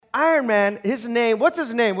Iron Man, his name, what's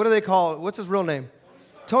his name? What do they call it? What's his real name?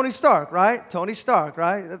 Tony Stark, right? Tony Stark,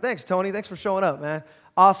 right? Thanks, Tony. Thanks for showing up, man.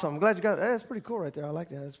 Awesome. I'm glad you got that. That's pretty cool right there. I like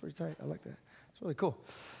that. That's pretty tight. I like that. It's really cool.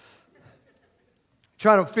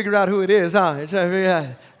 Trying to figure out who it is, huh? You're trying to figure out,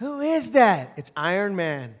 who is that? It's Iron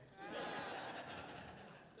Man.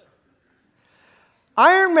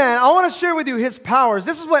 Iron Man, I want to share with you his powers.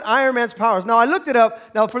 This is what Iron Man's powers. Now, I looked it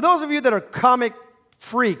up. Now, for those of you that are comic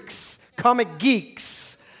freaks, comic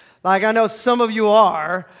geeks, like I know some of you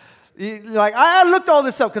are, like I looked all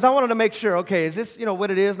this up because I wanted to make sure, okay, is this, what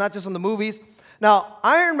it is, not just in the movies? Now,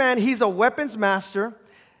 Iron Man, he's a weapons master.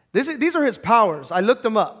 These are his powers. I looked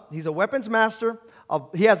them up. He's a weapons master.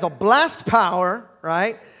 He has a blast power,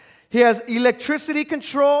 right? He has electricity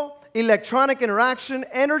control, electronic interaction,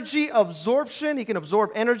 energy absorption. He can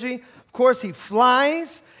absorb energy. Of course, he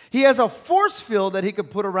flies. He has a force field that he could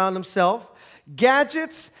put around himself.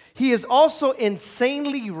 Gadgets. He is also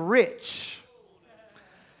insanely rich.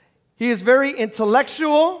 He is very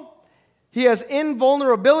intellectual. He has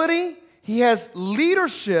invulnerability. He has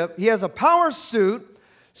leadership. He has a power suit,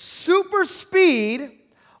 super speed.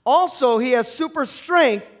 Also, he has super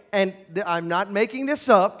strength. And I'm not making this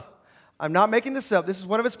up. I'm not making this up. This is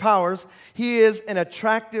one of his powers. He is an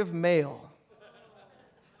attractive male.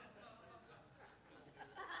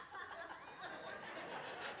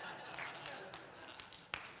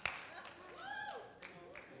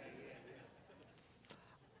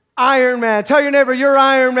 Iron Man. Tell your neighbor, you're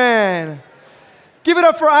Iron Man. Give it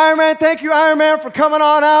up for Iron Man. Thank you, Iron Man, for coming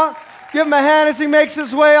on out. Give him a hand as he makes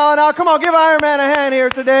his way on out. Come on, give Iron Man a hand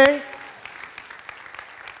here today.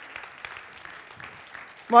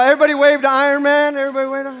 Well, everybody wave to Iron Man. Everybody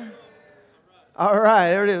wave to Iron Man. All right,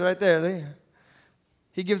 there it is right there.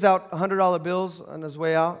 He gives out $100 bills on his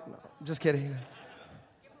way out. No, just kidding.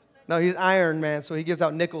 No, he's Iron Man, so he gives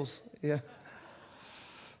out nickels. Yeah.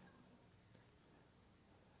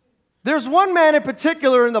 There's one man in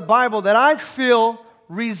particular in the Bible that I feel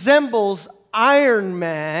resembles Iron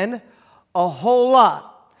Man a whole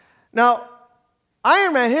lot. Now,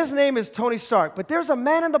 Iron Man, his name is Tony Stark, but there's a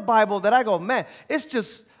man in the Bible that I go, man, it's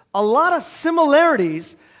just a lot of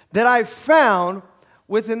similarities that I found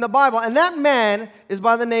within the Bible. And that man is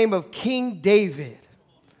by the name of King David.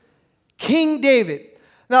 King David.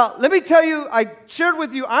 Now, let me tell you, I shared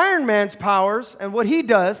with you Iron Man's powers and what he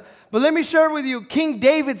does, but let me share with you King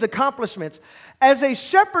David's accomplishments. As a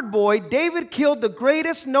shepherd boy, David killed the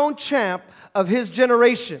greatest known champ of his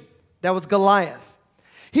generation. That was Goliath.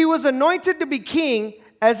 He was anointed to be king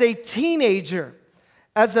as a teenager.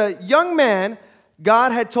 As a young man,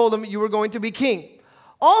 God had told him you were going to be king.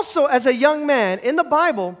 Also, as a young man, in the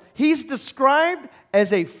Bible, he's described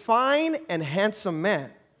as a fine and handsome man.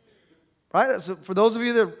 Right? So for those of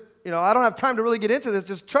you that, I don't have time to really get into this,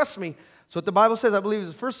 just trust me. So what the Bible says, I believe,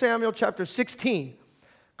 is 1 Samuel chapter 16,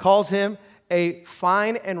 calls him a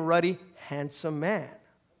fine and ruddy, handsome man.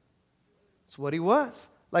 That's what he was.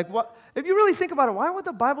 Like, what? If you really think about it, why would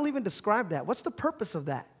the Bible even describe that? What's the purpose of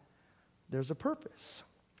that? There's a purpose.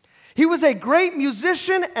 He was a great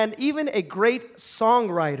musician and even a great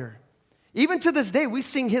songwriter. Even to this day, we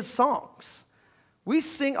sing his songs. We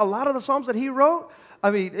sing a lot of the songs that he wrote. I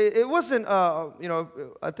mean, it wasn't,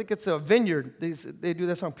 I think it's a Vineyard. They do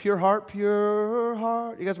that song, Pure Heart, Pure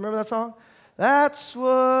Heart. You guys remember that song? That's what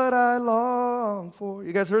I long for.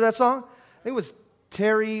 You guys heard that song? I think it was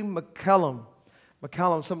Terry McCallum,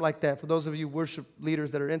 something like that, for those of you worship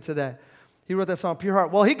leaders that are into that. He wrote that song, Pure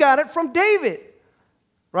Heart. Well, he got it from David,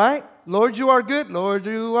 right? Lord, you are good. Lord,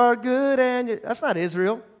 you are good. That's not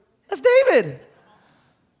Israel. That's David.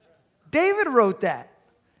 David wrote that.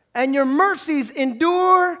 And your mercies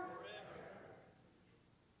endure.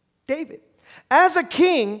 David. As a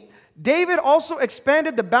king, David also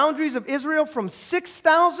expanded the boundaries of Israel from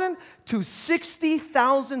 6,000 to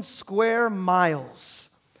 60,000 square miles.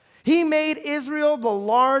 He made Israel the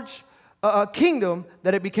large kingdom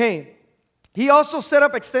that it became. He also set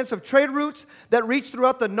up extensive trade routes that reached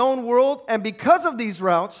throughout the known world, and because of these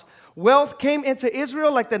routes, wealth came into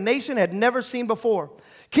Israel like the nation had never seen before.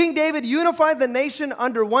 King David unified the nation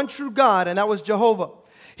under one true God, and that was Jehovah.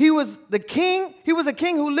 He was a king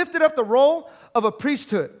who lifted up the role of a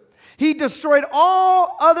priesthood. He destroyed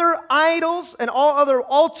all other idols and all other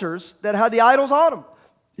altars that had the idols on them.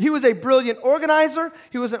 He was a brilliant organizer.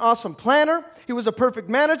 He was an awesome planner. He was a perfect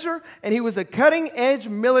manager, and he was a cutting-edge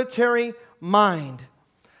military mind.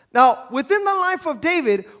 Now, within the life of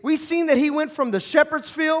David, we've seen that he went from the shepherd's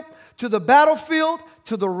field to the battlefield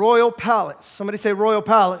to the royal palace. Somebody say royal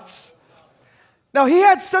palace. Now, he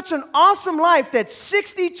had such an awesome life that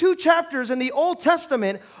 62 chapters in the Old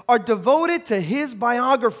Testament are devoted to his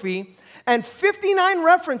biography, and 59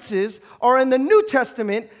 references are in the New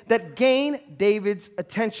Testament that gain David's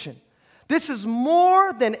attention. This is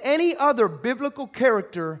more than any other biblical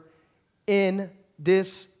character in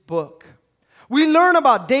this book. We learn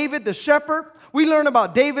about David the shepherd. We learn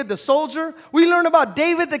about David the soldier. We learn about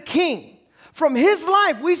David the king. From his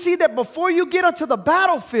life, we see that before you get onto the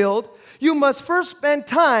battlefield, you must first spend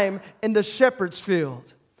time in the shepherd's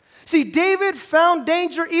field. See, David found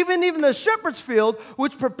danger even in the shepherd's field,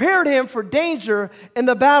 which prepared him for danger in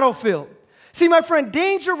the battlefield. See, my friend,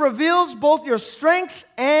 danger reveals both your strengths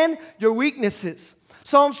and your weaknesses.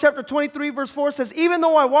 Psalms chapter 23, verse 4 says, even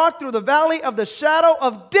though I walk through the valley of the shadow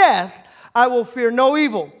of death, I will fear no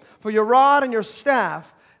evil, for your rod and your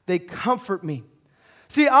staff, they comfort me.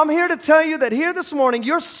 See, I'm here to tell you that here this morning,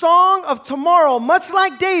 your song of tomorrow, much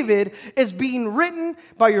like David, is being written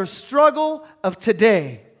by your struggle of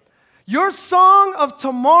today. Your song of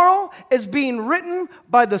tomorrow is being written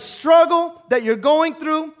by the struggle that you're going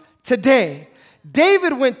through today.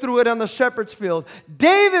 David went through it on the shepherd's field.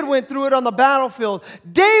 David went through it on the battlefield.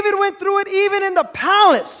 David went through it even in the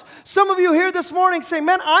palace. Some of you here this morning say,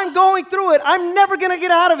 man, I'm going through it. I'm never going to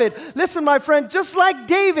get out of it. Listen, my friend, just like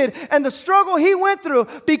David and the struggle he went through,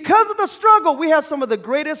 because of the struggle, we have some of the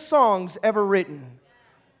greatest songs ever written.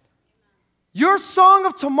 Your song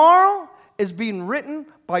of tomorrow is being written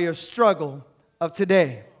by your struggle of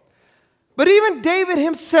today. But even David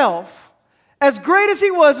himself, as great as he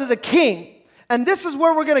was as a king, and this is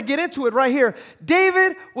where we're going to get into it right here.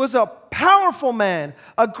 David was a powerful man,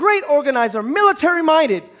 a great organizer,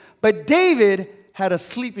 military-minded, but David had a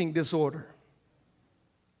sleeping disorder.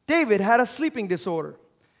 David had a sleeping disorder.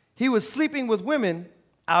 He was sleeping with women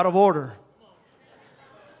out of order.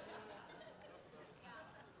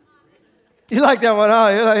 You like that one,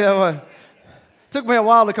 huh? You like that one? Took me a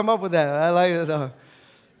while to come up with that. I like this.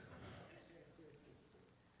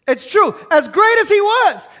 It's true. As great as he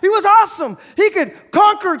was awesome. He could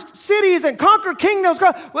conquer cities and conquer kingdoms.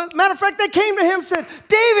 Matter of fact, they came to him and said,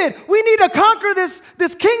 David, we need to conquer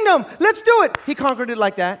this kingdom. Let's do it. He conquered it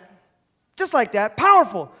like that. Just like that.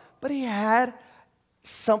 Powerful. But he had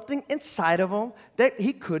something inside of him that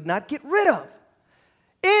he could not get rid of.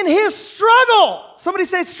 In his struggle. Somebody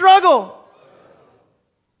say struggle.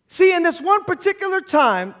 See, in this one particular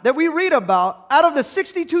time that we read about, out of the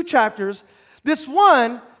 62 chapters, this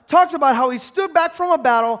one talks about how he stood back from a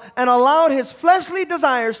battle and allowed his fleshly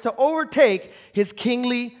desires to overtake his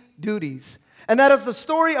kingly duties. And that is the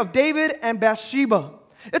story of David and Bathsheba.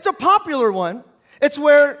 It's a popular one. It's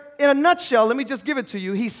where, in a nutshell, let me just give it to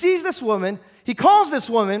you. He sees this woman. He calls this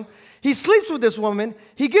woman. He sleeps with this woman.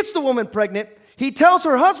 He gets the woman pregnant. He tells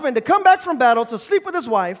her husband to come back from battle to sleep with his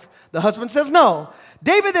wife. The husband says no.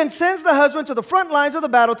 David then sends the husband to the front lines of the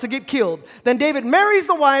battle to get killed. Then David marries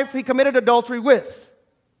the wife he committed adultery with.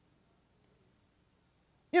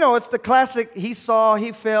 You know, it's the classic he saw,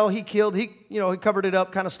 he fell, he killed, he covered it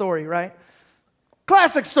up kind of story, right?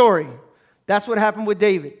 Classic story. That's what happened with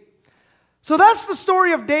David. So that's the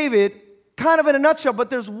story of David, kind of in a nutshell. But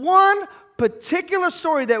there's one particular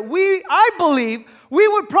story that I believe, we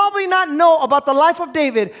would probably not know about the life of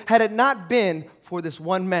David had it not been for this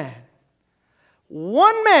one man.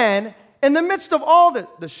 One man in the midst of all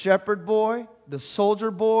the shepherd boy, the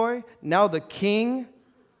soldier boy, now the king,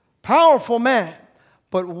 powerful man.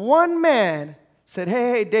 But one man said,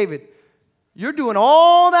 hey, David, you're doing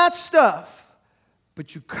all that stuff,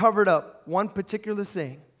 but you covered up one particular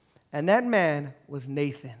thing. And that man was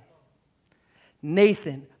Nathan.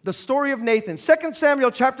 Nathan, the story of Nathan. 2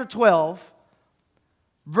 Samuel chapter 12,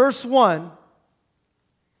 verse 1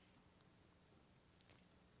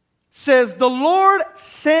 says, the Lord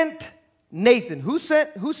sent Nathan. Who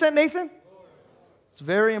sent Nathan? It's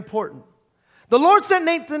very important. The Lord sent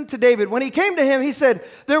Nathan to David. When he came to him, he said,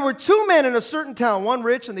 there were two men in a certain town, one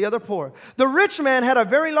rich and the other poor. The rich man had a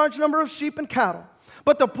very large number of sheep and cattle,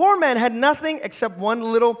 but the poor man had nothing except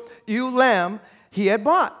one little ewe lamb he had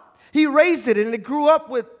bought. He raised it, and it grew up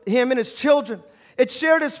with him and his children. It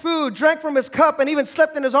shared his food, drank from his cup, and even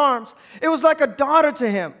slept in his arms. It was like a daughter to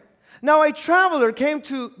him. Now a traveler came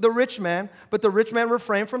to the rich man, but the rich man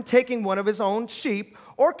refrained from taking one of his own sheep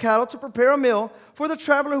or cattle to prepare a meal for the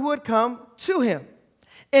traveler who had come to him.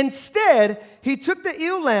 Instead, he took the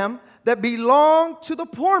ewe lamb that belonged to the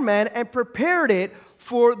poor man and prepared it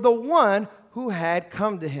for the one who had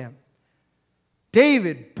come to him.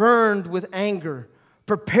 David burned with anger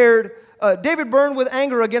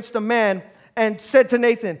against the man and said to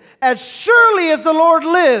Nathan, as surely as the Lord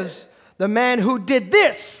lives, the man who did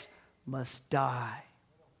this must die.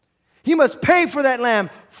 He must pay for that lamb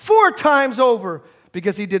 4 times over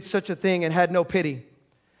because he did such a thing and had no pity.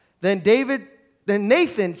 Then David Then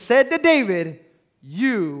Nathan said to David,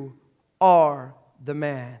 you are the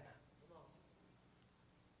man.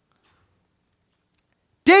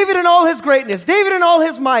 David in all his greatness, David in all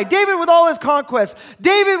his might, David with all his conquests,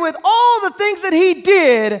 David with all the things that he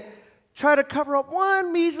did, try to cover up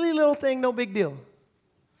one measly little thing, no big deal.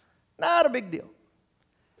 Not a big deal.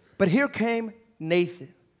 But here came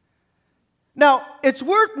Nathan. Now, it's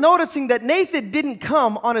worth noticing that Nathan didn't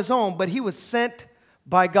come on his own, but he was sent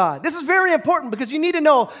by God. This is very important because you need to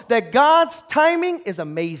know that God's timing is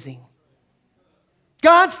amazing.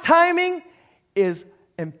 God's timing is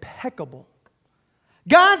impeccable.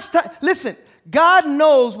 Listen, God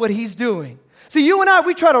knows what he's doing. See, you and I,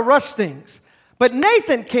 we try to rush things. But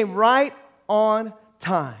Nathan came right on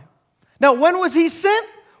time. Now, when was he sent?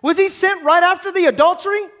 Was he sent right after the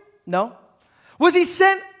adultery? No. Was he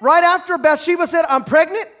sent right after Bathsheba said, I'm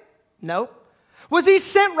pregnant? No. Was he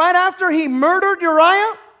sent right after he murdered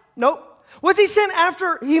Uriah? No. Was he sent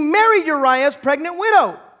after he married Uriah's pregnant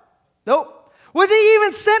widow? No. Was he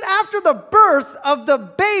even sent after the birth of the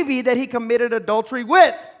baby that he committed adultery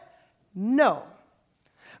with? No.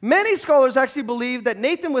 Many scholars actually believe that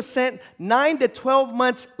Nathan was sent 9 to 12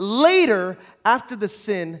 months later after the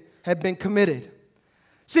sin had been committed.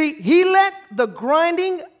 See, he let the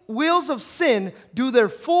grinding wheels of sin do their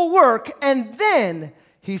full work, and then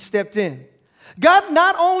he stepped in. God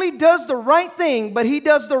not only does the right thing, but he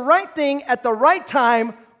does the right thing at the right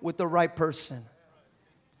time with the right person.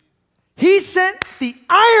 He sent the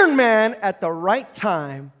Iron Man at the right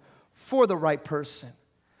time for the right person.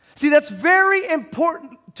 See, that's very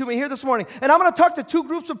important to me here this morning. And I'm going to talk to two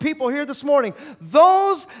groups of people here this morning.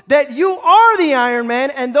 Those that you are the Iron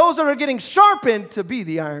Man and those that are getting sharpened to be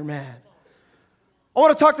the Iron Man. I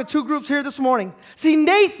want to talk to two groups here this morning. See,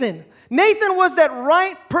 Nathan was that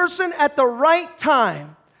right person at the right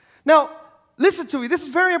time. Now, listen to me. This is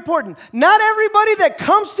very important. Not everybody that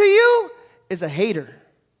comes to you is a hater.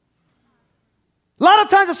 A lot of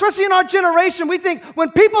times, especially in our generation, we think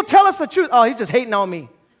when people tell us the truth, oh, he's just hating on me.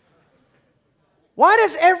 Why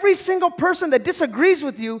does every single person that disagrees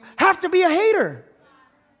with you have to be a hater?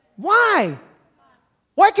 Why?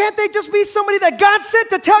 Why can't they just be somebody that God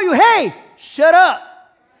sent to tell you, hey, shut up?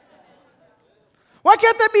 Why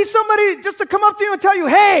can't that be somebody just to come up to you and tell you,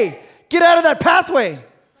 hey, get out of that pathway?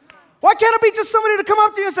 Why can't it be just somebody to come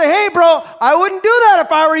up to you and say, hey, bro, I wouldn't do that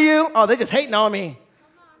if I were you? Oh, they're just hating on me.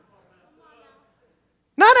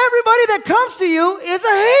 Not everybody that comes to you is a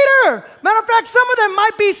hater. Matter of fact, some of them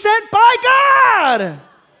might be sent by God.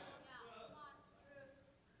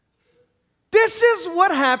 This is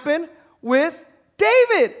what happened with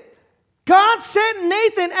David. God sent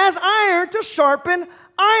Nathan as iron to sharpen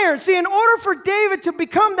iron. See, in order for David to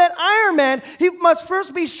become that Iron Man, he must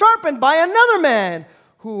first be sharpened by another man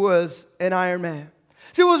who was an Iron Man.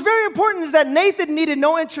 See, what was very important is that Nathan needed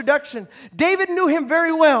no introduction. David knew him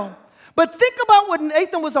very well. But think about what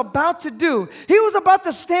Nathan was about to do. He was about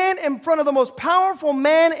to stand in front of the most powerful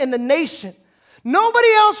man in the nation. Nobody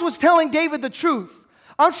else was telling David the truth.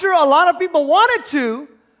 I'm sure a lot of people wanted to,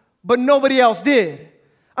 but nobody else did.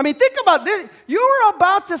 I mean, think about this. You were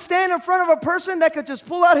about to stand in front of a person that could just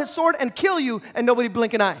pull out his sword and kill you and nobody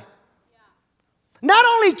blink an eye. Yeah. Not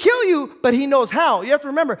only kill you, but he knows how. You have to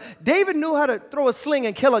remember, David knew how to throw a sling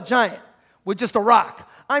and kill a giant with just a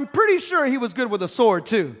rock. I'm pretty sure he was good with a sword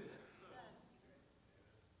too.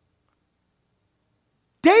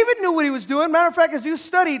 David knew what he was doing. Matter of fact, as you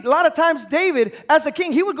studied, a lot of times David, as the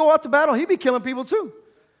king, he would go out to battle. He'd be killing people too.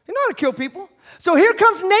 He knew how to kill people. So here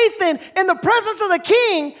comes Nathan in the presence of the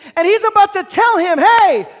king, and he's about to tell him,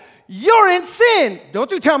 hey, you're in sin.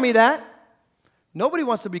 Don't you tell me that. Nobody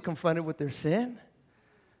wants to be confronted with their sin.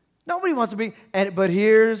 Nobody wants to be. But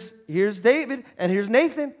here's David, and here's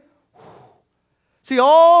Nathan. See,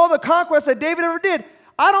 all the conquests that David ever did,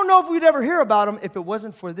 I don't know if we'd ever hear about them if it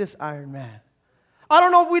wasn't for this Iron Man. I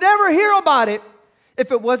don't know if we'd ever hear about it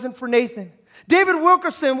if it wasn't for Nathan. David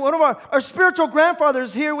Wilkerson, one of our spiritual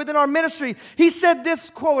grandfathers here within our ministry, he said this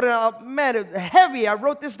quote, and man, it's heavy. I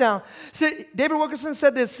wrote this down. David Wilkerson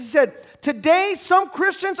said this. He said, today some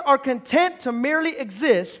Christians are content to merely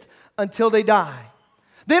exist until they die.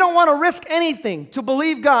 They don't want to risk anything to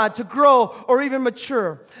believe God, to grow, or even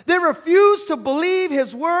mature. They refuse to believe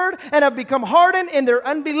His word and have become hardened in their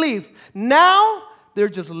unbelief. Now they're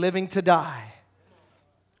just living to die.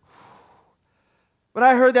 When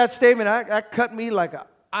I heard that statement, that cut me like an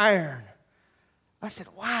iron. I said,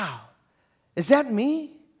 wow, is that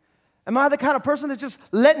me? Am I the kind of person that's just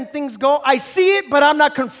letting things go? I see it, but I'm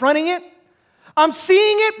not confronting it. I'm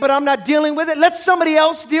seeing it, but I'm not dealing with it. Let somebody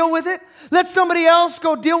else deal with it. Let somebody else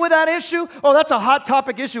go deal with that issue. Oh, that's a hot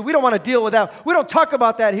topic issue. We don't want to deal with that. We don't talk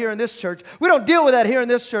about that here in this church. We don't deal with that here in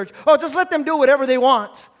this church. Oh, just let them do whatever they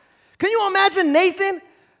want. Can you imagine Nathan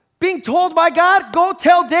being told by God, go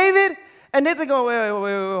tell David? And Nathan go, wait,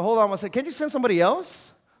 hold on one second. Can you send somebody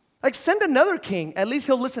else? Like, send another king. At least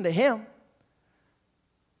he'll listen to him.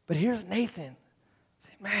 But here's Nathan.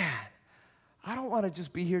 Say, man, I don't want to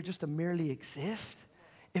just be here just to merely exist.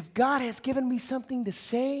 If God has given me something to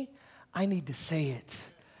say, I need to say it.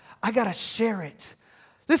 I got to share it.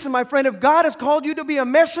 Listen, my friend, if God has called you to be a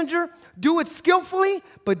messenger, do it skillfully,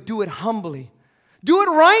 but do it humbly. Do it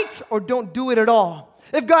right or don't do it at all.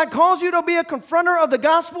 If God calls you to be a confronter of the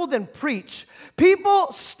gospel, then preach.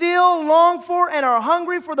 People still long for and are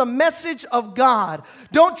hungry for the message of God.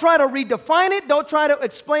 Don't try to redefine it. Don't try to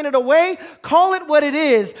explain it away. Call it what it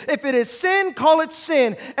is. If it is sin, call it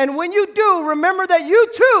sin. And when you do, remember that you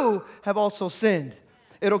too have also sinned.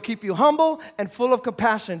 It'll keep you humble and full of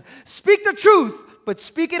compassion. Speak the truth, but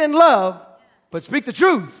speak it in love, but speak the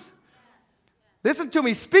truth. Listen to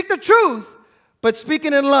me. Speak the truth, but speak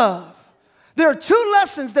it in love. There are two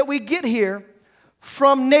lessons that we get here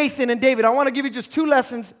from Nathan and David. I want to give you just two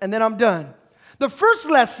lessons, and then I'm done. The first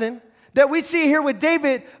lesson that we see here with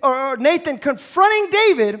David, or Nathan confronting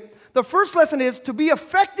David, the first lesson is to be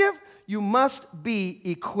effective, you must be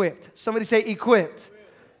equipped. Somebody say equipped.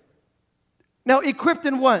 Now, equipped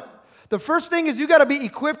in what? The first thing is you got to be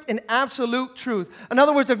equipped in absolute truth. In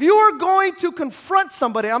other words, if you are going to confront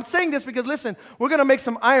somebody, I'm saying this because, listen, we're going to make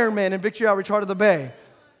some Iron Men in Victory Outreach Heart of the Bay.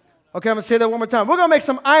 Okay, I'm going to say that one more time. We're going to make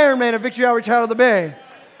some Iron Men in Victory Outreach Heart of the Bay.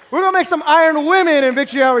 We're going to make some Iron Women in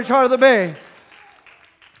Victory Outreach Heart of the Bay.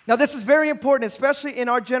 Now, this is very important, especially in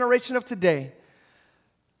our generation of today.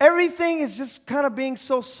 Everything is just kind of being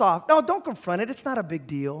so soft. No, don't confront it. It's not a big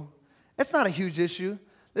deal. It's not a huge issue.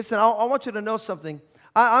 Listen, I want you to know something.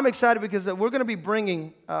 I'm excited because we're going to be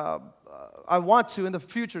bringing, I want to in the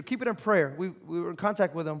future, keep it in prayer. We were in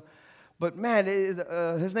contact with him. But man,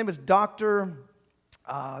 his name is Dr.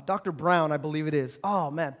 Brown, I believe it is. Oh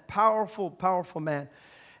man, powerful, powerful man.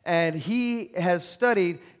 And he has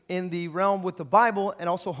studied in the realm with the Bible and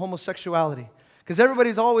also homosexuality. Because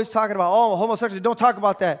everybody's always talking about, oh, homosexuality, don't talk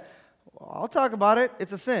about that. Well, I'll talk about it.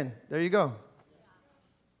 It's a sin. There you go.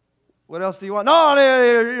 What else do you want? No,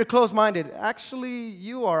 you're closed-minded. Actually,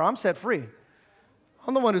 you are. I'm set free.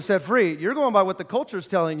 I'm the one who's set free. You're going by what the culture is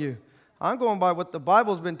telling you. I'm going by what the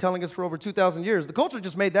Bible's been telling us for over 2,000 years. The culture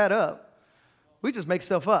just made that up. We just make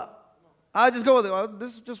stuff up. I just go with it.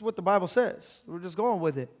 This is just what the Bible says. We're just going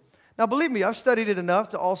with it. Now, believe me, I've studied it enough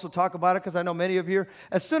to also talk about it because I know many of you here,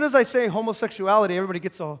 as soon as I say homosexuality, everybody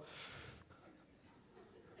gets all...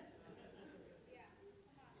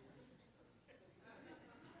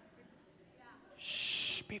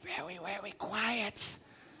 Shh, be very, very quiet.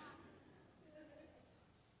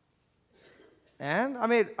 And, I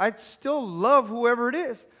mean, I still love whoever it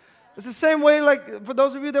is. It's the same way, like, for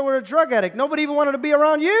those of you that were a drug addict, nobody even wanted to be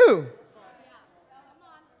around you.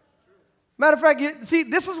 Matter of fact, see,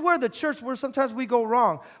 this is where the church, where sometimes we go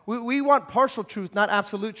wrong. We want partial truth, not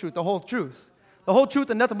absolute truth, the whole truth. The whole truth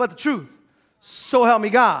and nothing but the truth. So help me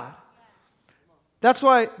God. That's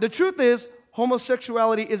why the truth is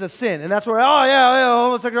homosexuality is a sin. And that's where, oh, yeah,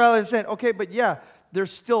 homosexuality is a sin. Okay, but yeah,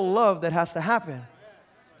 there's still love that has to happen.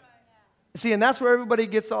 See, and that's where everybody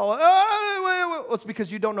gets all, well, it's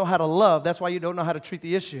because you don't know how to love. That's why you don't know how to treat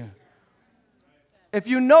the issue. If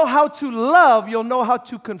you know how to love, you'll know how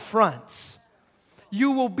to confront.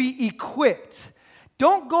 You will be equipped.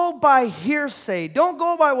 Don't go by hearsay. Don't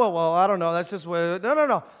go by, well, I don't know. That's just what,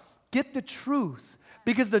 no. Get the truth.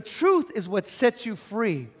 Because the truth is what sets you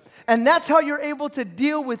free. And that's how you're able to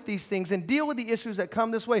deal with these things and deal with the issues that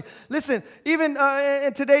come this way. Listen, even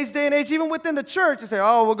in today's day and age, even within the church, you say,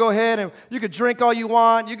 oh, well, go ahead and you could drink all you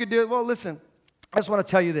want. You could do it. Well, listen, I just want to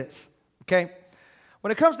tell you this, okay?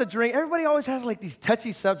 When it comes to drink, everybody always has like these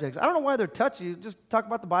touchy subjects. I don't know why they're touchy. Just talk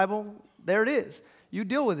about the Bible. There it is. You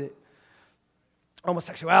deal with it.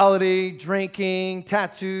 Homosexuality, drinking,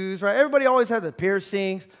 tattoos, right? Everybody always has the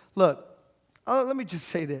piercings. Look, let me just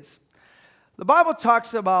say this. The Bible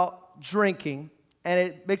talks about drinking, and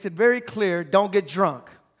it makes it very clear, don't get drunk.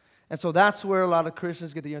 And so that's where a lot of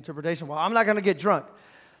Christians get the interpretation, well, I'm not going to get drunk.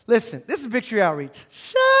 Listen, this is Victory Outreach.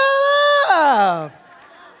 Shut up.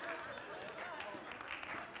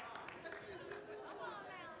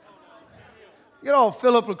 Get all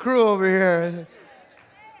Philip LaCrew over here.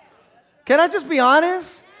 Can I just be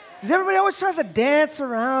honest? Because everybody always tries to dance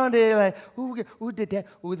around it, like, ooh, did that?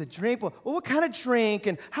 Ooh, the drink. Well, what kind of drink?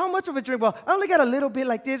 And how much of a drink? Well, I only got a little bit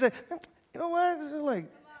like this. You know what? It's like,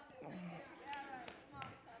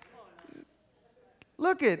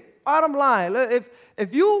 look it. Bottom line,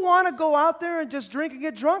 if you want to go out there and just drink and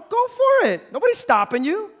get drunk, go for it. Nobody's stopping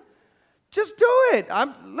you. Just do it.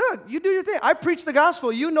 Look, you do your thing. I preach the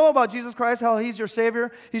gospel. You know about Jesus Christ, how he's your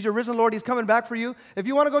Savior. He's your risen Lord. He's coming back for you. If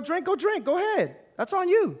you want to go drink, go drink. Go ahead. That's on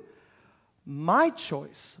you. My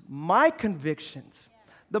choice, my convictions.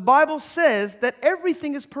 The Bible says that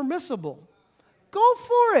everything is permissible. Go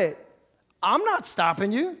for it. I'm not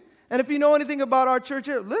stopping you. And if you know anything about our church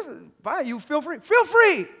here, listen, fine, you feel free. Feel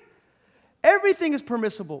free. Everything is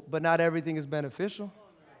permissible, but not everything is beneficial.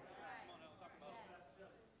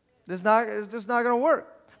 It's just not going to work.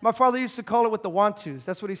 My father used to call it with the want-tos.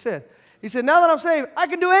 That's what he said. He said, now that I'm saved, I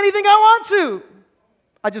can do anything I want to.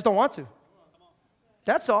 I just don't want to.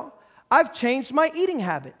 That's all. I've changed my eating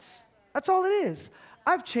habits. That's all it is.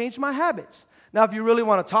 I've changed my habits. Now, if you really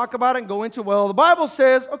want to talk about it and go into, well, the Bible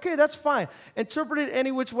says, okay, that's fine. Interpret it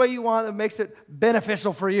any which way you want that makes it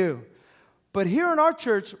beneficial for you. But here in our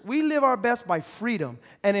church, we live our best by freedom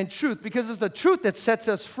and in truth, because it's the truth that sets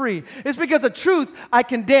us free. It's because of truth I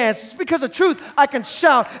can dance. It's because of truth I can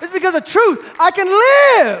shout. It's because of truth I can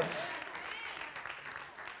live.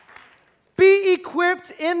 Be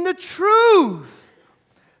equipped in the truth.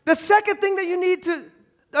 The second thing that you need to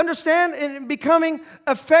understand in becoming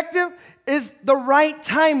effective is the right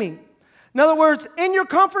timing. In other words, in your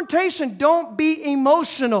confrontation, don't be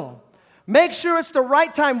emotional. Make sure it's the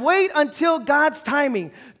right time. Wait until God's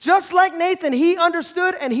timing. Just like Nathan, he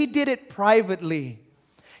understood and he did it privately.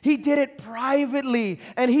 He did it privately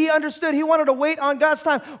and he understood. He wanted to wait on God's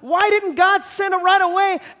time. Why didn't God send him right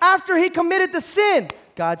away after he committed the sin?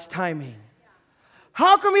 God's timing.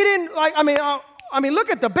 How come he didn't, look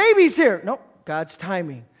at the babies here. No, God's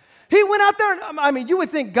timing. He went out there, you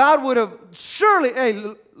would think God would have surely, hey,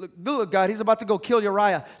 look, God, he's about to go kill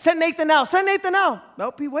Uriah. Send Nathan now, send Nathan now.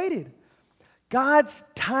 Nope, he waited. God's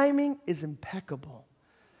timing is impeccable.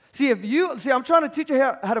 I'm trying to teach you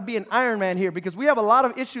how to be an Iron Man here, because we have a lot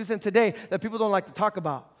of issues in today that people don't like to talk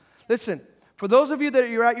about. Listen, for those of you that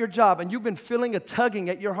you're at your job and you've been feeling a tugging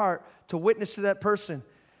at your heart to witness to that person,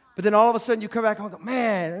 but then all of a sudden you come back and go,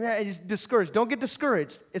 man, you're discouraged. Don't get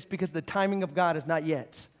discouraged. It's because the timing of God is not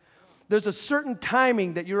yet. There's a certain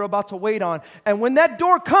timing that you're about to wait on. And when that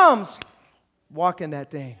door comes, walk in that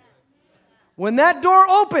thing. When that door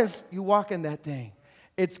opens, you walk in that thing.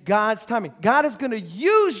 It's God's timing. God is going to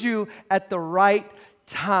use you at the right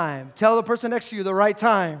time. Tell the person next to you the right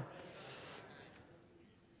time.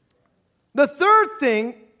 The third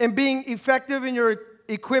thing in being effective in your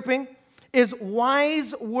equipping is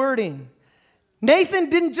wise wording. Nathan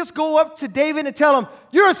didn't just go up to David and tell him,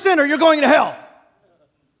 you're a sinner, you're going to hell.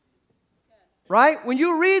 Right? When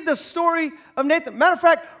you read the story of Nathan, matter of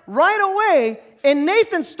fact, right away in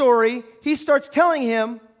Nathan's story, he starts telling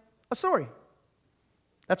him a story.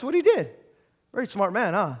 That's what he did. Very smart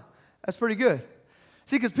man, huh? That's pretty good.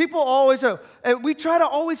 See, because people always, we try to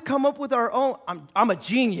always come up with our own, I'm a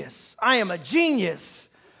genius. I am a genius.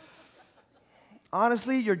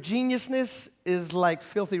 Honestly, your geniusness is like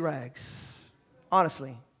filthy rags.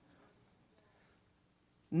 Honestly.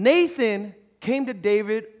 Nathan came to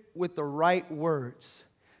David with the right words.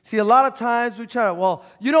 See, a lot of times we try to, well,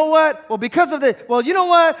 you know what? Well, because of this. Well, you know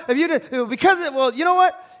what? If you did, because of it, well, you know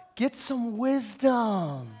what? Get some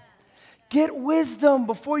wisdom. Get wisdom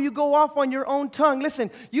before you go off on your own tongue.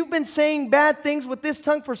 Listen, you've been saying bad things with this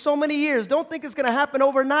tongue for so many years. Don't think it's going to happen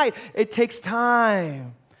overnight. It takes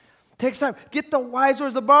time. Takes time. Get the wise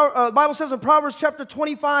words. The Bible says in Proverbs chapter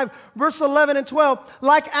 25, verse 11 and 12,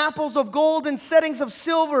 like apples of gold and settings of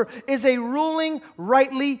silver is a ruling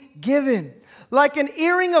rightly given. Like an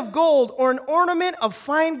earring of gold or an ornament of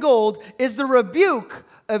fine gold is the rebuke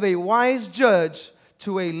of a wise judge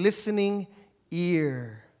to a listening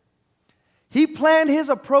ear. He planned his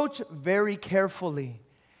approach very carefully.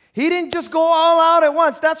 He didn't just go all out at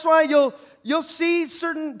once. That's why you'll see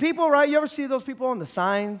certain people, right? You ever see those people on the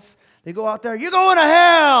signs? They go out there, you're going to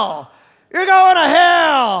hell. You're going to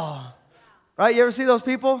hell. Right? You ever see those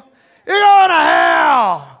people? You're going to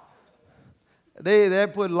hell. They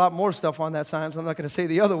put a lot more stuff on that sign, so I'm not going to say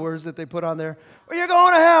the other words that they put on there. Well, you're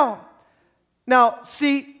going to hell. Now,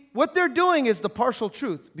 see, what they're doing is the partial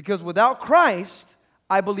truth, because without Christ,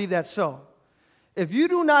 I believe that's so. If you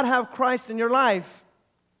do not have Christ in your life,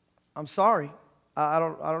 I'm sorry. I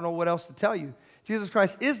don't know what else to tell you. Jesus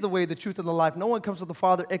Christ is the way, the truth, and the life. No one comes to the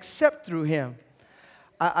Father except through him.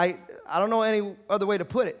 I don't know any other way to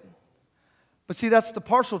put it. But see, that's the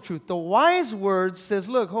partial truth. The wise word says,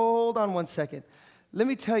 look, hold on one second. Let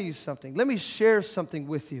me tell you something. Let me share something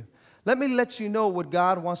with you. Let me let you know what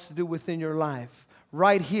God wants to do within your life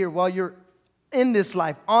right here while you're in this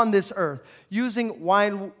life, on this earth, using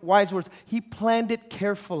wise words. He planned it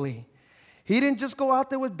carefully. He didn't just go out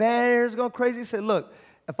there with banners going crazy. He said, look,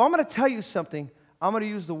 if I'm going to tell you something, I'm going to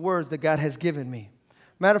use the words that God has given me.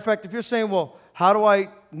 Matter of fact, if you're saying, well, how do I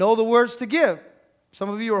know the words to give? Some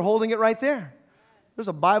of you are holding it right there. There's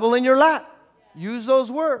a Bible in your lap. Use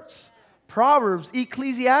those words. Proverbs,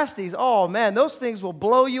 Ecclesiastes. Oh, man, those things will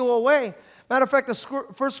blow you away. Matter of fact, the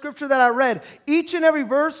first scripture that I read, each and every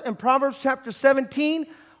verse in Proverbs chapter 17,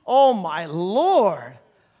 oh, my Lord,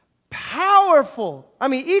 powerful. I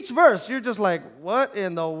mean, each verse, you're just like, what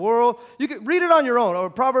in the world? You can read it on your own, or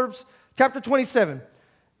Proverbs chapter 27.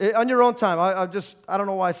 On your own time. I don't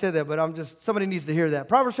know why I said that, but somebody needs to hear that.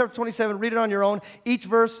 Proverbs chapter 27, read it on your own. Each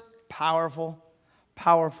verse, powerful,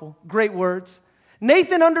 great words.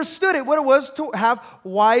 Nathan understood it, what it was to have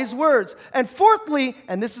wise words. And fourthly,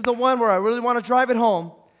 and this is the one where I really want to drive it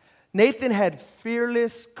home, Nathan had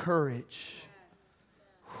fearless courage.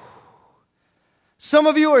 Some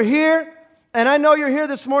of you are here, and I know you're here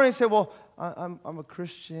this morning and say, well, I'm a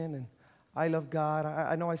Christian, and I love God.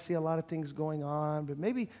 I know I see a lot of things going on, but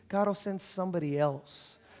maybe God will send somebody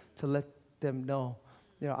else to let them know.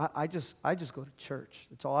 You know, I just go to church.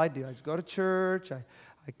 That's all I do. I just go to church.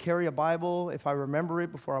 I carry a Bible. If I remember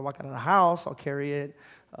it before I walk out of the house, I'll carry it.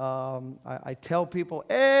 I tell people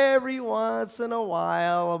every once in a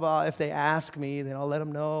while about if they ask me, then I'll let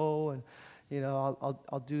them know, and you know,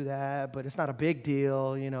 I'll do that, but it's not a big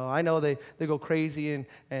deal. You know, I know they go crazy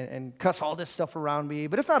and cuss all this stuff around me,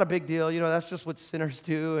 but it's not a big deal. You know, that's just what sinners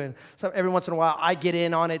do. And so every once in a while, I get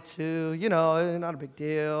in on it too. You know, it's not a big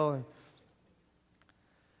deal. And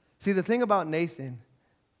see, the thing about Nathan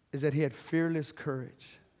is that he had fearless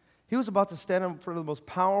courage. He was about to stand in front of the most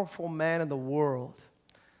powerful man in the world.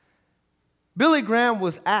 Billy Graham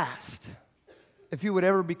was asked if he would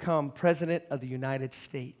ever become president of the United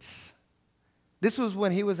States. This was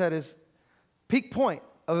when he was at his peak point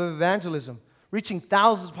of evangelism, reaching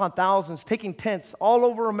thousands upon thousands, taking tents all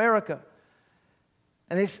over America.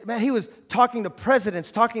 And he was talking to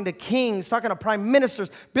presidents, talking to kings, talking to prime ministers.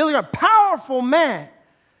 Billy Graham, powerful man.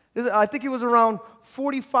 I think he was around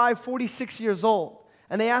 45, 46 years old.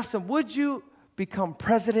 And they asked him, would you become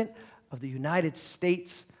president of the United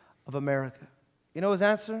States of America? You know his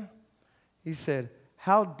answer? He said,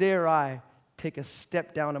 how dare I take a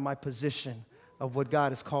step down in my position of what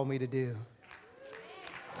God has called me to do.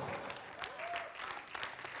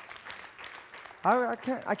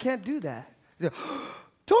 I can't do that.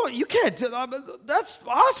 You can't do that. That's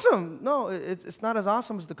awesome. No, it's not as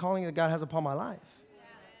awesome as the calling that God has upon my life.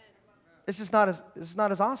 It's just not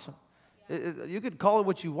as awesome. You could call it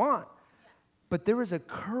what you want, but there is a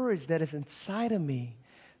courage that is inside of me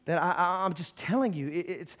that I'm just telling you,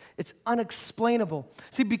 it's unexplainable.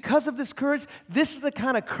 See, because of this courage, this is the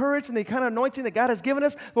kind of courage and the kind of anointing that God has given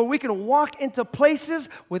us where we can walk into places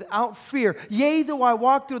without fear. Yea, though I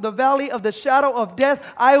walk through the valley of the shadow of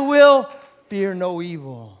death, I will fear no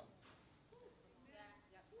evil.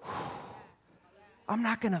 I'm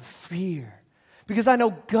not going to fear because I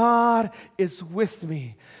know God is with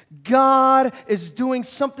me. God is doing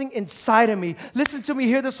something inside of me. Listen to me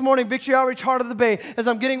here this morning, Victory Outreach, Heart of the Bay, as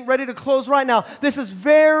I'm getting ready to close right now. This is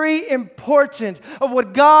very important of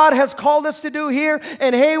what God has called us to do here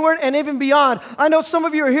in Hayward and even beyond. I know some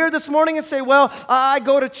of you are here this morning and say, well, I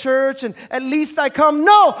go to church and at least I come.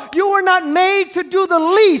 No, you were not made to do the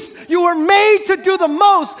least. You were made to do the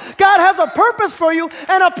most. God has a purpose for you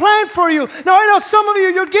and a plan for you. Now, I know some of you,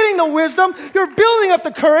 you're getting the wisdom. You're building up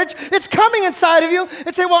the courage. It's coming inside of you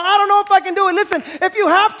and say, well, I don't know if I can do it. Listen, if you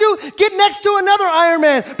have to, get next to another Iron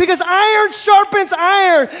Man because iron sharpens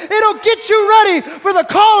iron. It'll get you ready for the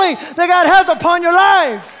calling that God has upon your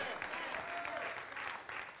life.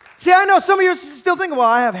 See, I know some of you are still thinking, well,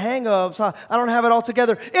 I have hang-ups. I don't have it all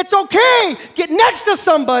together. It's okay. Get next to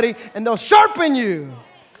somebody and they'll sharpen you.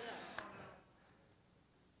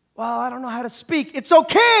 Well, I don't know how to speak. It's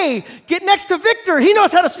okay. Get next to Victor. He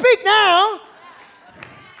knows how to speak now.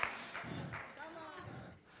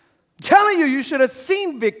 I'm telling you, you should have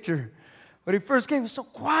seen Victor when he first came. He was so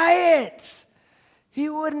quiet. He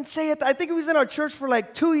wouldn't say it. I think he was in our church for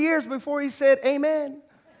like 2 years before he said amen.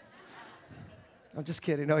 I'm just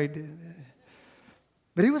kidding. No, he didn't.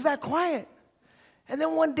 But he was that quiet. And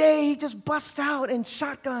then one day he just bust out in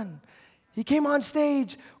shotgun. He came on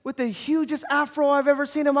stage with the hugest afro I've ever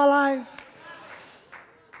seen in my life.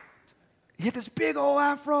 He had this big old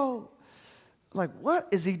afro. Like, what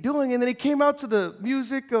is he doing? And then he came out to the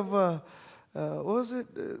music of, what was it?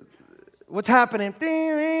 What's happening?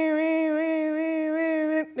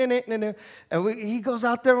 And he goes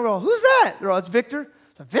out there and we're all, who's that? They're all, it's Victor.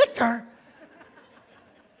 It's like, Victor?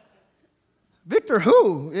 Victor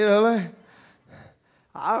who? You know, like,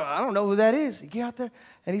 I don't know who that is. He get out there,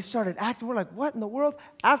 and he started acting. We're like, what in the world?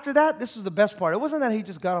 After that, this was the best part. It wasn't that he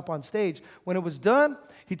just got up on stage. When it was done,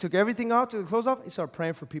 he took everything out, took the clothes off. He started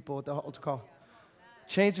praying for people at the altar call.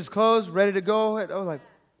 Changed his clothes, ready to go. I was like,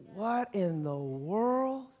 what in the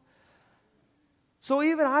world? So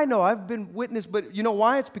even I know, I've been witness, but you know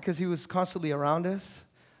why? It's because he was constantly around us,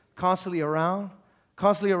 constantly around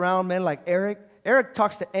men like Eric. Eric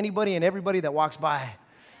talks to anybody and everybody that walks by.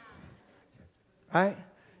 Right?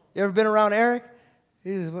 You ever been around Eric?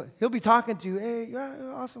 He'll be talking to you. Hey,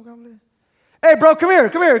 you're awesome. Come. Hey, bro, come here.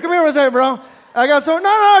 What's that, bro? I got some.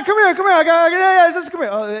 No, come here. Just come here.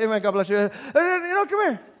 Oh, amen. God bless you. Come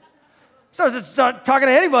here. Start talking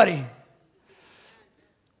to anybody.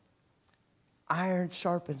 Iron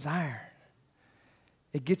sharpens iron.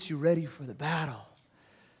 It gets you ready for the battle.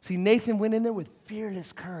 See, Nathan went in there with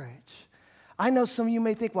fearless courage. I know some of you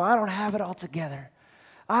may think, well, I don't have it all together.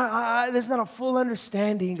 There's not a full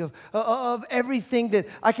understanding of everything that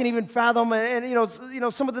I can even fathom. And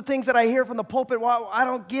some of the things that I hear from the pulpit, well, I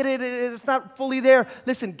don't get it. It's not fully there.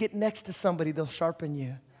 Listen, get next to somebody. They'll sharpen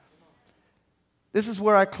you. This is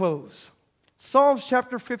where I close. Psalms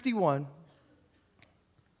chapter 51.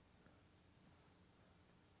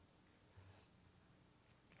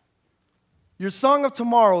 Your song of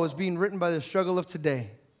tomorrow is being written by the struggle of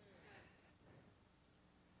today.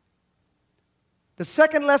 The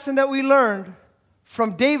second lesson that we learned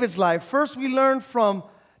from David's life, first we learned from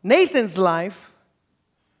Nathan's life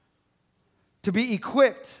to be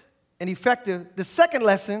equipped and effective. The second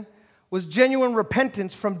lesson was genuine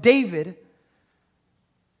repentance from David.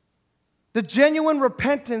 The genuine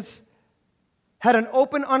repentance had an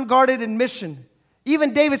open, unguarded admission.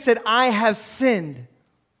 Even David said, I have sinned.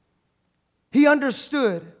 He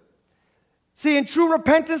understood. See, in true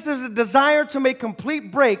repentance, there's a desire to make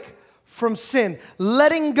complete break from sin,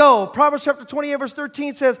 letting go. Proverbs chapter 28, verse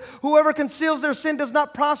 13 says, whoever conceals their sin does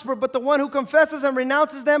not prosper, but the one who confesses and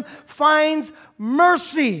renounces them finds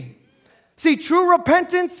mercy. See, true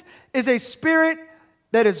repentance is a spirit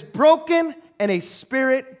that is broken and a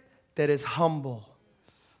spirit that is humble.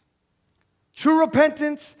 True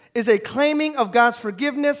repentance is a claiming of God's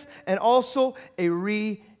forgiveness and also a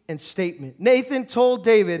reinstatement. Nathan told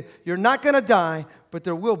David, you're not going to die, but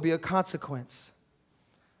there will be a consequence.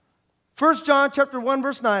 1 John chapter 1,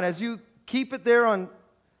 verse 9, as you keep it there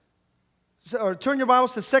or turn your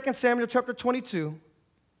Bibles to 2 Samuel chapter 22.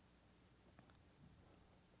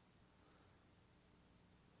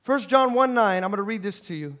 1 John 1, 9, I'm going to read this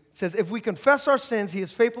to you. It says, if we confess our sins, he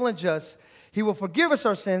is faithful and just. He will forgive us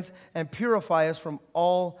our sins and purify us from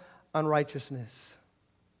all unrighteousness.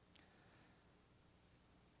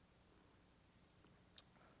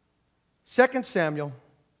 Second Samuel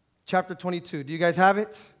chapter 22. Do you guys have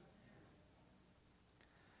it?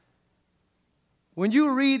 When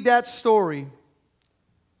you read that story,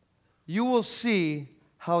 you will see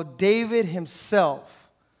how David himself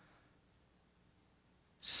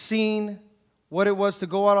seen what it was to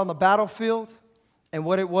go out on the battlefield and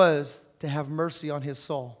what it was to have mercy on his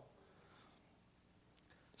soul.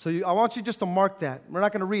 So I want you just to mark that. We're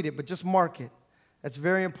not going to read it, but just mark it. That's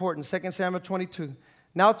very important. 2 Samuel 22.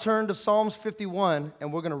 Now turn to Psalms 51,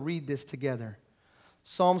 and we're going to read this together.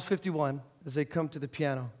 Psalms 51, as they come to the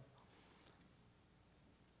piano.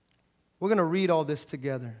 We're going to read all this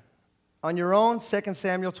together. On your own, 2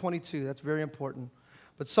 Samuel 22. That's very important.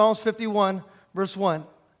 But Psalms 51, verse 1.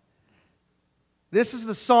 This is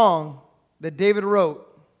the song that David wrote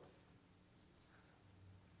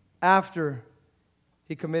after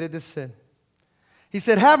he committed this sin. He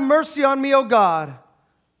said, have mercy on me, O God,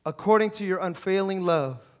 according to your unfailing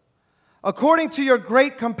love. According to your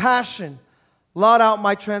great compassion, blot out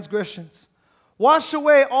my transgressions. Wash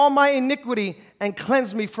away all my iniquity and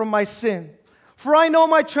cleanse me from my sin. For I know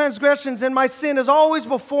my transgressions and my sin is always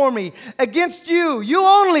before me. Against you, you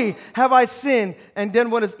only have I sinned and done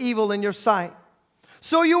what is evil in your sight.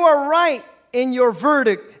 So you are right in your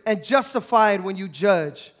verdict and justified when you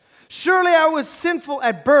judge. Surely I was sinful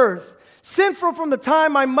at birth, sinful from the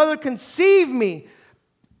time my mother conceived me.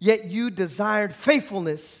 Yet you desired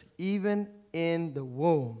faithfulness even in the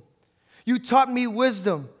womb. You taught me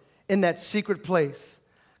wisdom in that secret place.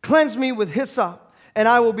 Cleanse me with hyssop, and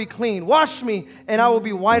I will be clean. Wash me, and I will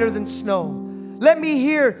be whiter than snow. Let me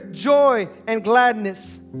hear joy and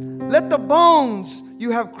gladness. Let the bones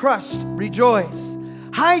you have crushed rejoice.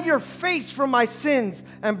 Hide your face from my sins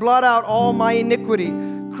and blot out all my iniquity.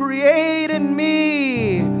 Create in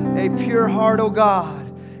me a pure heart, O God,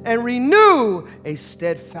 and renew a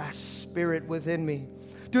steadfast spirit within me.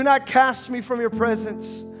 Do not cast me from your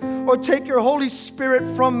presence or take your Holy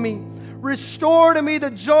Spirit from me. Restore to me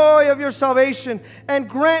the joy of your salvation and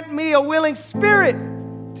grant me a willing spirit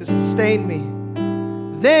to sustain me.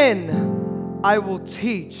 Then I will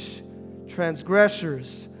teach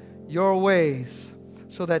transgressors your ways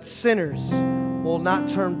so that sinners will not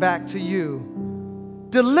turn back to you.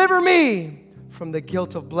 Deliver me from the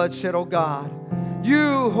guilt of bloodshed, O God.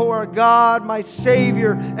 You who are God, my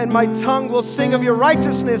Savior, and my tongue will sing of your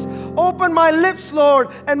righteousness. Open my lips, Lord,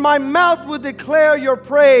 and my mouth will declare your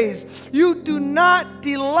praise. You do not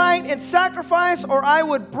delight in sacrifice, or I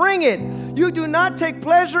would bring it. You do not take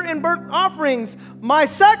pleasure in burnt offerings. My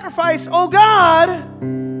sacrifice, O God,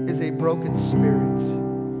 is a broken spirit,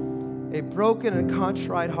 a broken and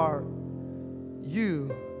contrite heart.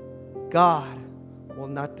 You, God, will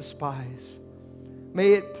not despise.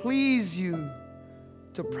 May it please you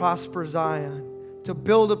to prosper Zion, to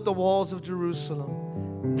build up the walls of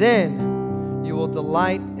Jerusalem. Then you will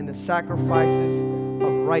delight in the sacrifices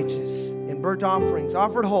of righteous, in burnt offerings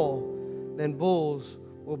offered whole. Then bulls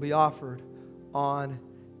will be offered on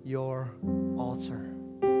your altar.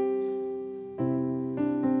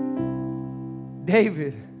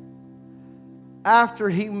 David, after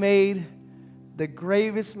he made the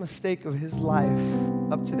gravest mistake of his life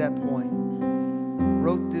up to that point,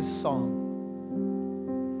 wrote this song.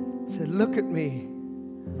 He said, look at me,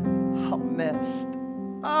 I'm messed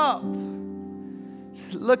up. He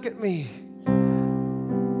said, look at me,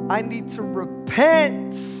 I need to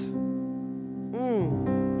repent.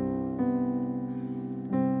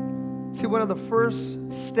 See, one of the first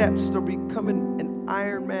steps to becoming an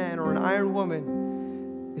iron man or an iron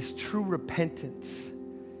woman is true repentance.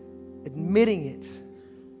 Admitting it.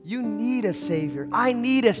 You need a Savior. I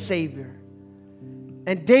need a Savior.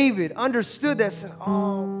 And David understood that, said,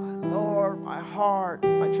 oh, my Lord, my heart,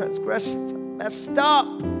 my transgressions are messed up.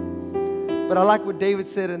 But I like what David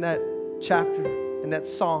said in that chapter, in that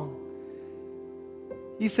song.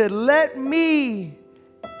 He said, let me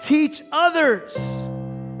teach others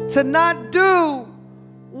to not do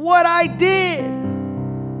what I did.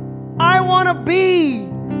 I want to be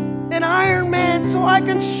an Iron Man so I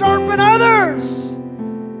can sharpen others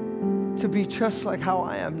to be just like how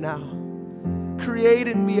I am now. Create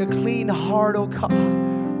in me a clean heart, O God.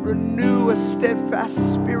 Renew a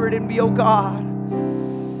steadfast spirit in me, O God.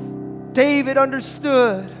 David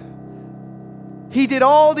understood. He did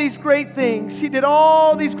all these great things. He did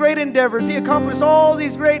all these great endeavors. He accomplished all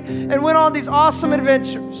these great and went on these awesome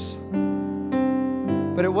adventures.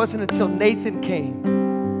 But it wasn't until Nathan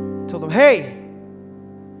came, told him, hey,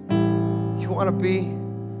 you want to be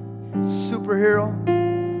a superhero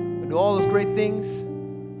and do all those great things?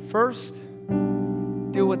 First,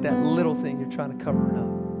 deal with that little thing you're trying to cover it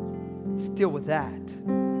up. Just deal with that.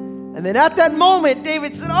 And then at that moment,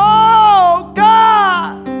 David said, oh,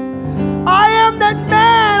 God, I am that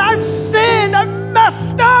man. I've sinned. I've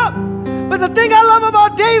messed up. But the thing I love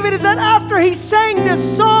about David is that after he sang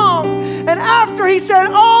this song and after he said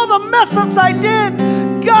all the mess ups I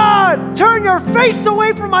did, God, turn your face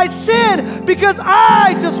away from my sin because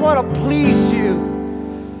I just want to please you.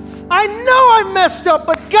 I know I messed up,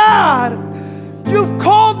 but God, you've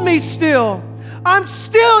called me still. I'm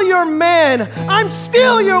still your man. I'm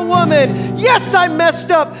still your woman. Yes, I messed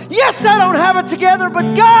up. Yes, I don't have it together,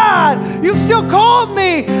 but God, you've still called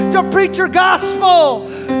me to preach your gospel.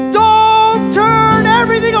 Don't turn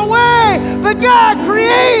everything away, but God,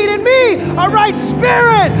 create in me a right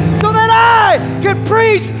spirit so that I can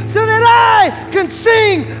preach, so that I can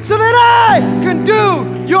sing, so that I can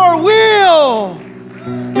do your will.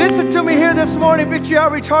 Listen to me here this morning, Victory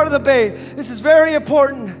Outreach, Heart of the Bay. This is very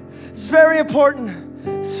important. It's very important.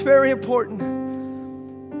 It's very important.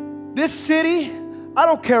 This city, I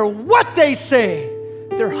don't care what they say,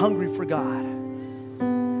 they're hungry for God.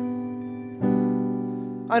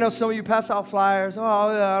 I know some of you pass out flyers. Oh,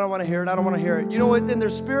 I don't want to hear it. I don't want to hear it. You know what? In their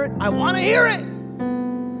spirit, I want to hear it.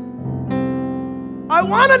 I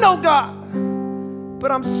want to know God.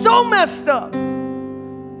 But I'm so messed up.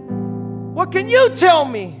 What can you tell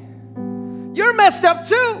me? You're messed up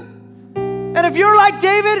too. And if you're like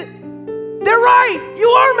David, they're right. You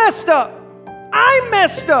are messed up. I'm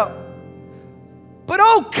messed up. But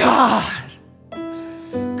oh God,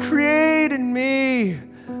 create in me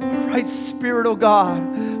a right spirit, oh God,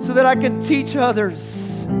 so that I can teach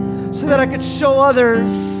others, so that I can show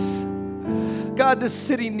others. God, this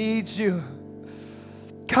city needs you.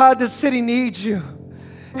 God, this city needs you.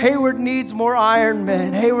 Hayward needs more iron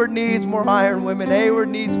men. Hayward needs more iron women. Hayward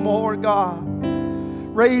needs more, God.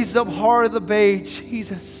 Raise up Heart of the Bay,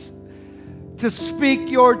 Jesus, to speak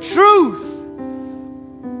your truth,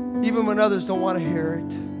 even when others don't want to hear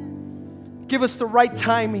it. Give us the right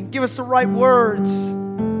timing. Give us the right words.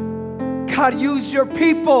 God, use your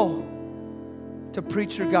people to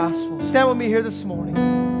preach your gospel. Stand with me here this morning.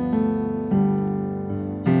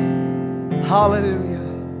 Hallelujah.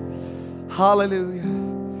 Hallelujah.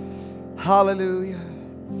 Hallelujah.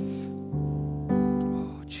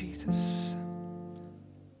 Oh, Jesus.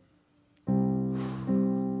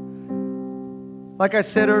 Like I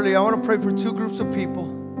said earlier, I want to pray for two groups of people.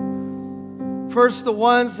 First, the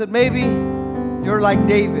ones that maybe you're like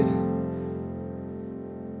David.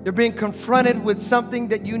 You're being confronted with something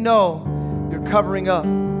that you know you're covering up.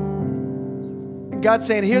 And God's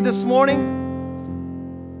saying, here this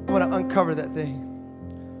morning, I want to uncover that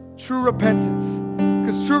thing. True repentance.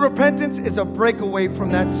 Because true repentance is a breakaway from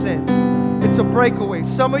that sin. It's a breakaway.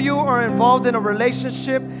 Some of you are involved in a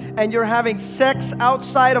relationship and you're having sex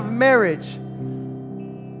outside of marriage.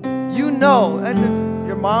 You know, and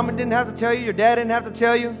your mom didn't have to tell you, your dad didn't have to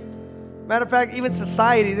tell you. Matter of fact, even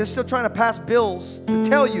society, they're still trying to pass bills to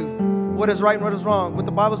tell you what is right and what is wrong, what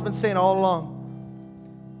the Bible's been saying all along.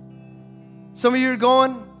 Some of you are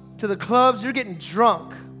going to the clubs, you're getting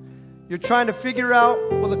drunk. You're trying to figure out,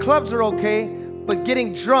 well, the clubs are okay, but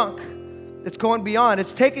getting drunk, it's going beyond.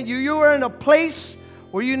 It's taking you, you are in a place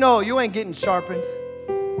where you know you ain't getting sharpened.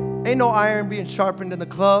 Ain't no iron being sharpened in the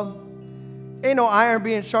club. Ain't no iron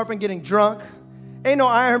being sharpened getting drunk. Ain't no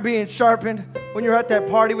iron being sharpened when you're at that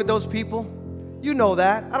party with those people. You know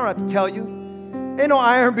that. I don't have to tell you. Ain't no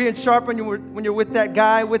iron being sharpened when you're with that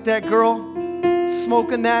guy, with that girl,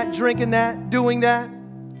 smoking that, drinking that, doing that.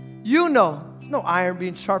 You know. There's no iron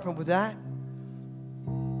being sharpened with that.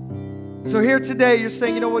 So here today, you're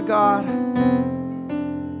saying, you know what, God?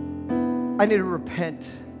 I need to repent.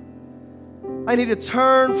 I need to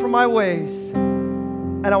turn from my ways,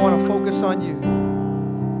 and I want to focus on you.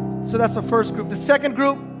 So that's the first group. The second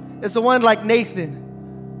group is the one like Nathan.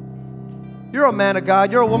 You're a man of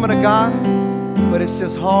God. You're a woman of God. But it's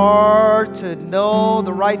just hard to know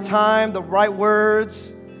the right time, the right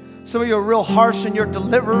words. Some of you are real harsh in your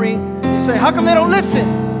delivery. You say, how come they don't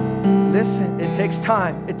listen? Listen, it takes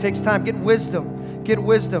time. It takes time. Get wisdom. Get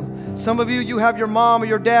wisdom. Some of you have your mom or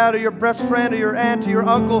your dad or your best friend or your aunt or your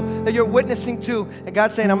uncle that you're witnessing to. And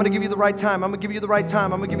God's saying, I'm going to give you the right time. I'm going to give you the right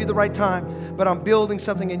time. I'm going to give you the right time. But I'm building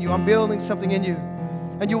something in you. I'm building something in you.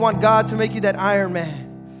 And you want God to make you that iron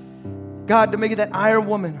man. God to make you that iron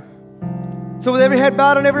woman. So with every head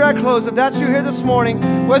bowed and every eye closed, if that's you here this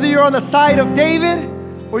morning, whether you're on the side of David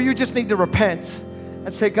or you just need to repent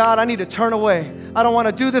and say, God, I need to turn away. I don't want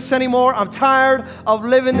to do this anymore. I'm tired of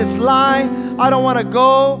living this lie. I don't want to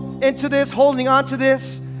go into this, holding on to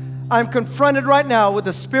this. I'm confronted right now with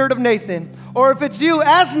the spirit of Nathan. Or if it's you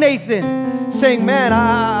as Nathan, saying, man,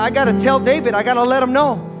 I got to tell David. I got to let him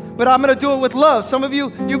know. But I'm going to do it with love. Some of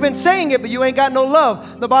you, you've been saying it, but you ain't got no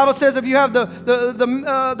love. The Bible says if you have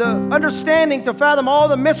the understanding to fathom all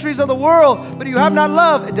the mysteries of the world, but you have not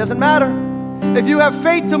love, it doesn't matter. If you have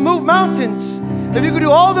faith to move mountains, if you can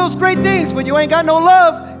do all those great things, but you ain't got no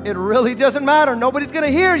love, it really doesn't matter. Nobody's going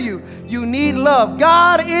to hear you. You need love.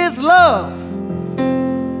 God is love.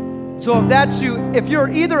 So if that's you, if you're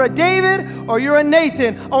either a David or you're a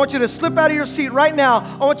Nathan, I want you to slip out of your seat right now.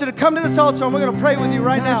 I want you to come to this altar and we're going to pray with you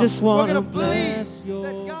right now. I just want we're to going to believe bless your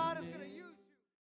that God is